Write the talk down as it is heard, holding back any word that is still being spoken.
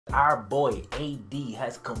Our boy AD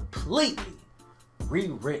has completely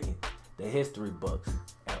rewritten the history books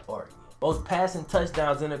at Oregon. Most passing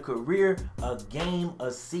touchdowns in a career, a game,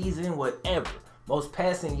 a season, whatever. Most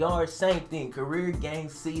passing yards, same thing. Career, game,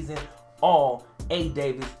 season, all. A.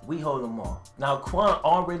 Davis, we hold them all. Now, Quan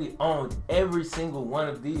already owned every single one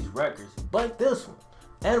of these records, but this one.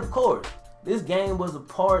 And of course, this game was a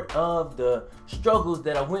part of the struggles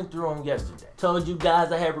that I went through on yesterday. Told you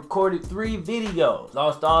guys I had recorded 3 videos.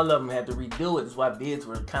 Lost all of them, had to redo it. That's why bids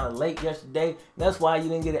were kind of late yesterday. That's why you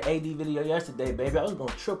didn't get an AD video yesterday, baby. I was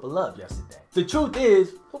gonna triple up yesterday. The truth is,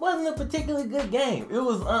 it wasn't a particularly good game. It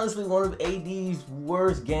was honestly one of AD's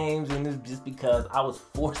worst games, and it's just because I was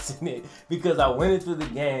forcing it because I went into the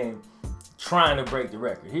game trying to break the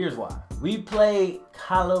record. Here's why. We played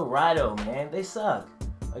Colorado, man. They suck.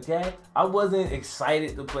 Okay, I wasn't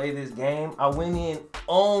excited to play this game. I went in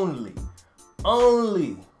only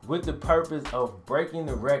with the purpose of breaking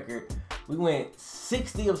the record. We went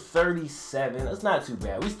 60 of 37. That's not too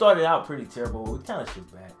bad. We started out pretty terrible, but we kind of shook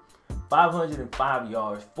back. 505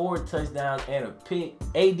 yards, 4 touchdowns, and a pick.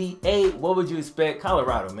 AD 8, what would you expect?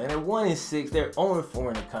 Colorado, man, they're 1-6. They're 0-4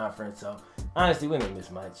 in the conference, so honestly, we didn't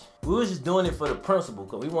miss much. We was just doing it for the principle,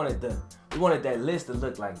 because we wanted that list to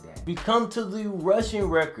look like that. We come to the rushing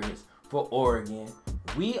records for Oregon.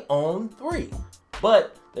 We own 3,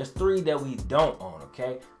 but there's 3 that we don't own,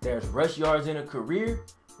 okay? There's rush yards in a career.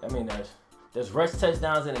 I mean, there's rush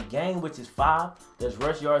touchdowns in a game, which is 5. There's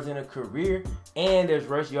rush yards in a career, and there's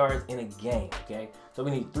rush yards in a game, okay? So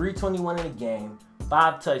we need 321 in a game,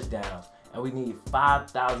 5 touchdowns, and we need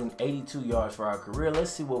 5,082 yards for our career.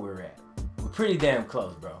 Let's see what we're at. We're pretty damn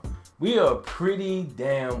close, bro. We are pretty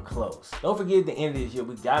damn close. Don't forget at the end of this year,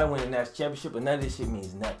 we gotta win the national championship, but none of this shit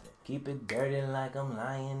means nothing. Keep it dirty like I'm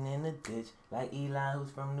lying in a ditch. Like Eli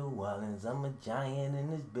who's from New Orleans. I'm a giant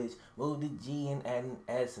in this bitch. Move the G and add an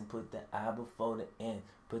S and put the I before the N.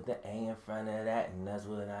 Put the A in front of that, and that's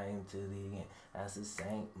what I am to the end. That's a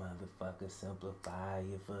saint, motherfucker. Simplify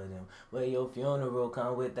it for them. Where your funeral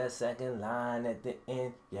come with that second line at the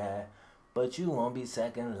end, yeah. But you won't be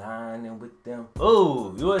second lining with them.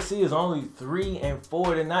 Oh, USC is only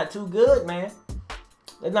 3-4. They're not too good, man.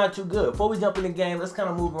 They're not too good. Before we jump in the game, let's kind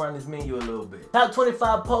of move around this menu a little bit. Top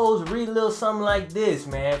 25 polls, read a little something like this,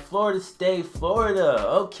 man. Florida State, Florida.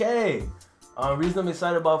 Okay. Reason I'm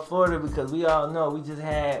excited about Florida because we all know we just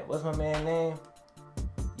had, what's my man's name?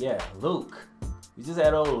 Yeah, Luke. We just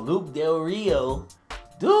had old Luke Del Rio.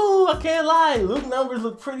 Dude, I can't lie. Luke numbers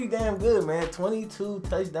look pretty damn good, man. 22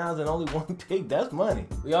 touchdowns and only 1 pick. That's money.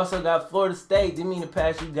 We also got Florida State. Didn't mean to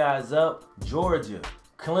pass you guys up. Georgia.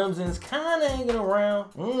 Clemson's kind of hanging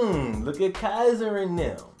around. Look at Kaiser and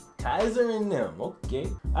them. Kaiser and them. Okay.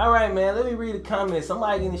 All right, man. Let me read the comments.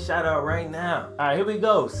 Somebody getting a shout out right now. All right, here we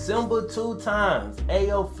go. Simba 2 times.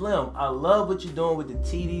 Ayo Flem. I love what you're doing with the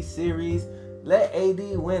TD series. Let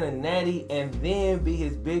AD win a natty and then be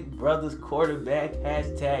his big brother's quarterback.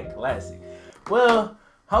 Hashtag classic. Well,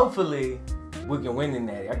 hopefully we can win the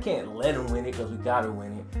natty. I can't let him win it because we got to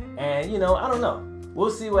win it. And, you know, I don't know.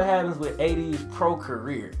 We'll see what happens with AD's pro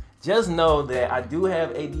career. Just know that I do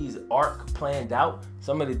have AD's arc planned out.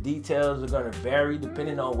 Some of the details are going to vary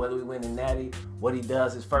depending on whether we win the natty, what he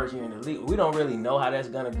does his first year in the league. We don't really know how that's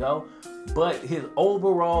going to go. But his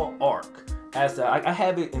overall arc, I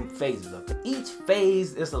have it in phases. Okay? Each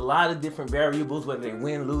phase, there's a lot of different variables, whether they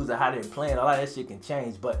win, lose, or how they're playing. A lot of that shit can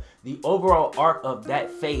change. But the overall arc of that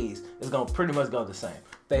phase is going to pretty much go the same.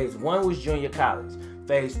 Phase 1 was junior college.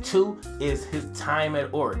 Phase 2 is his time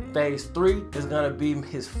at Oregon. Phase 3 is going to be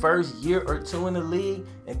his first year or 2 in the league.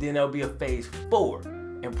 And then there'll be a phase 4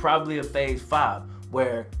 and probably a phase 5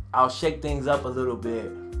 where I'll shake things up a little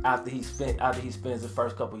bit after he spends the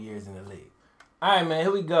first couple years in the league. All right, man,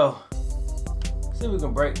 here we go. See if we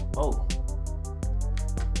can break. Oh,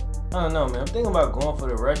 I don't know, man. I'm thinking about going for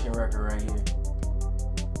the rushing record right here.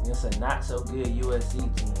 It's a not so good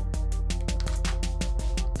USC team.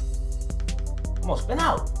 I'm gonna spin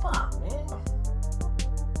out. Fuck, man.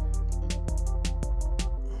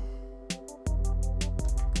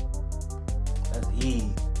 That's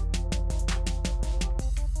E.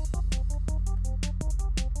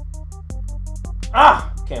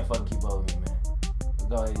 Ah! Can't fucking keep up with me, man. Let's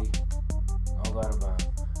go, AD. Don't go out of bounds.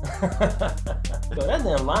 Yo, that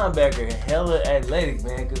damn linebacker hella athletic,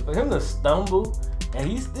 man. Cause for him to stumble and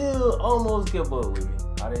he still almost kept up with me.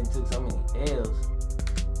 I didn't took so many L's.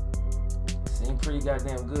 Seemed pretty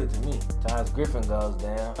goddamn good to me. Tyus Griffin goes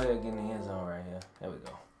down. I gotta get in the end zone right here. There we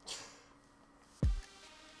go.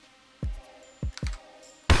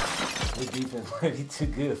 This defense might be too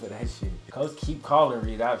good for that shit. Coach keep calling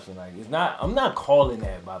read option. Like, it's not, I'm not calling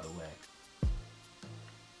that, by the way.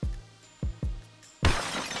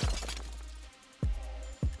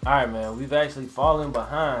 All right, man. We've actually fallen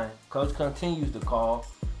behind. Coach continues to call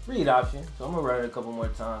read option. So I'm gonna run it a couple more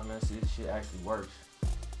times, man. See if this shit actually works.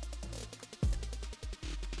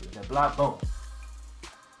 Get that block, boom.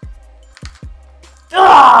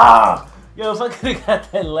 Ah! Yo, if I could have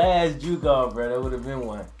got that last juke off, bro, that would have been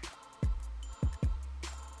one.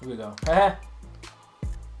 Here we go.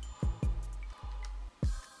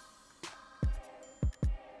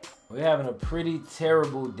 We're having a pretty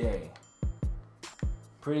terrible day.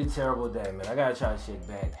 Pretty terrible day, man. I gotta try to shake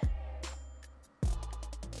back.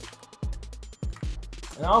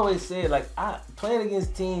 And I always say, like, I playing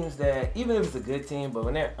against teams that, even if it's a good team, but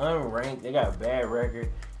when they're unranked, they got a bad record,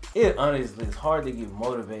 it honestly is hard to get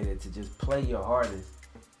motivated to just play your hardest.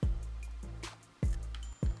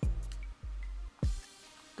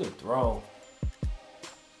 Good throw.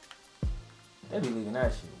 They be leaving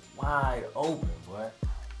that shit wide open, boy.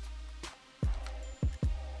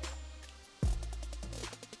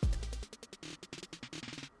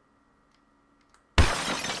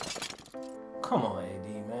 Come on,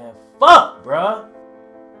 AD, man. Fuck, bruh.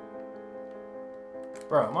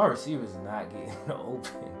 Bro, my receivers are not getting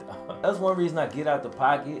open, dog. That's one reason I get out the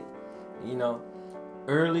pocket, you know,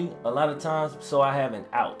 early a lot of times, so I have an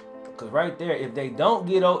out. Because right there, if they don't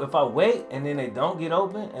get open, if I wait and then they don't get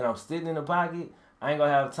open and I'm sitting in the pocket, I ain't going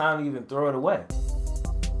to have time to even throw it away.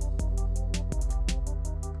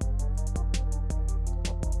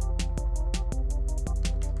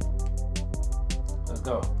 Let's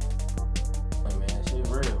go. Hey, man, shit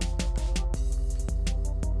real.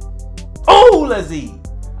 Oh, let's eat.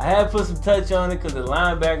 I had to put some touch on it because the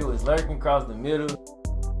linebacker was lurking across the middle.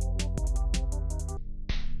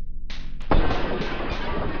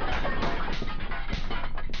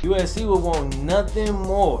 USC would want nothing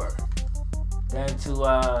more than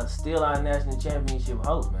to steal our national championship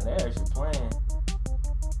hopes, man. They're actually playing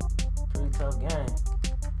a pretty tough game.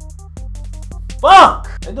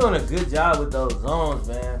 Fuck! They're doing a good job with those zones,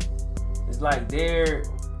 man. It's like they're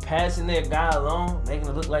passing their guy alone, making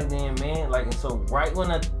it look like they're in man. Like, and so right when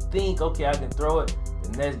I think, okay, I can throw it,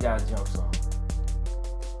 the next guy jumps on.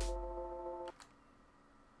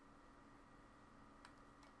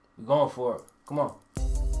 We're going for it. Come on.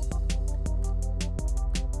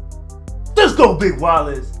 Let's go, Big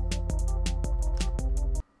Wallace.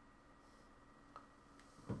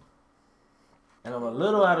 And I'm a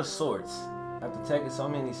little out of sorts after taking so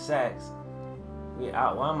many sacks. We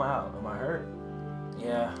out. Why am I out? Am I hurt?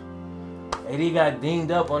 Yeah. AD got dinged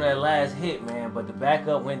up on that last hit, man. But the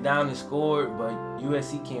backup went down and scored. But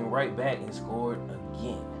USC came right back and scored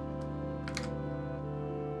again.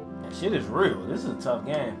 That shit is real. This is a tough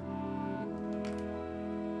game.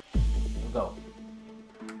 Here we go.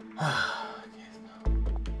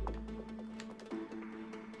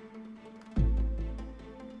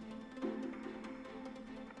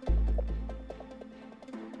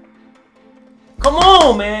 Come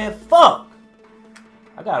on, man. Fuck.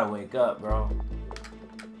 I gotta wake up, bro.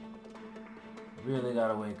 Really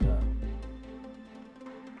gotta wake up.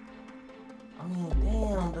 I mean,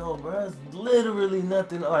 damn, though, bro. It's literally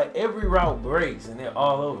nothing. Like, every route breaks and they're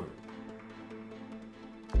all over.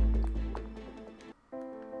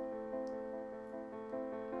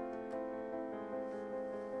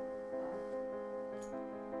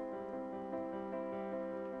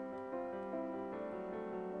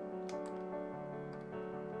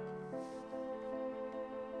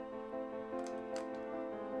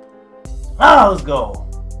 Ah, let's go.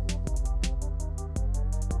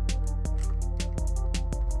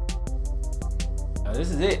 Now, this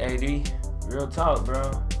is it, AD. Real talk, bro.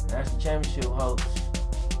 National championship hopes.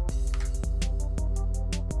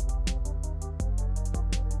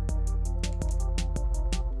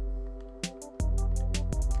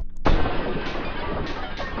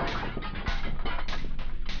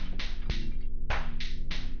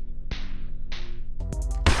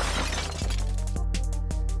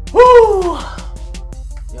 Woo!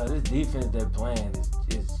 Yo, this defense they're playing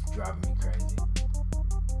is driving me crazy.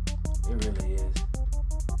 It really is.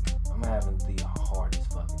 I'm having the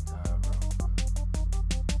hardest fucking time, bro.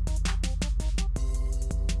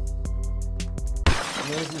 I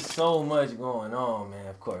mean, there's just so much going on, man,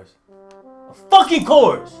 of course. Of fucking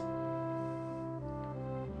course!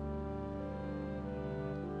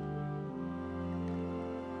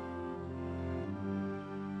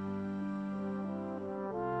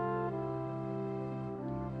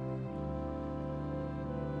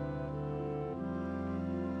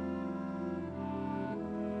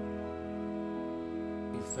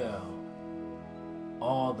 Fell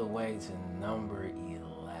all the way to number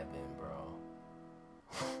 11, bro.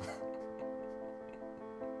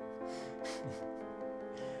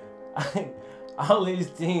 All these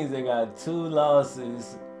teams that got 2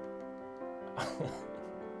 losses.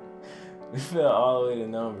 We fell all the way to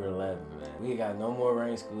number 11, man. We got no more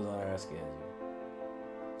ranked schools on our schedule.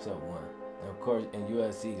 Except one. And of course, and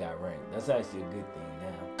USC got ranked. That's actually a good thing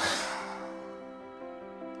now.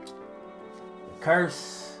 The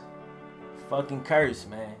curse. Fucking curse,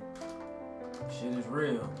 man. Shit is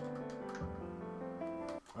real.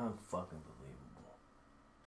 Unfucking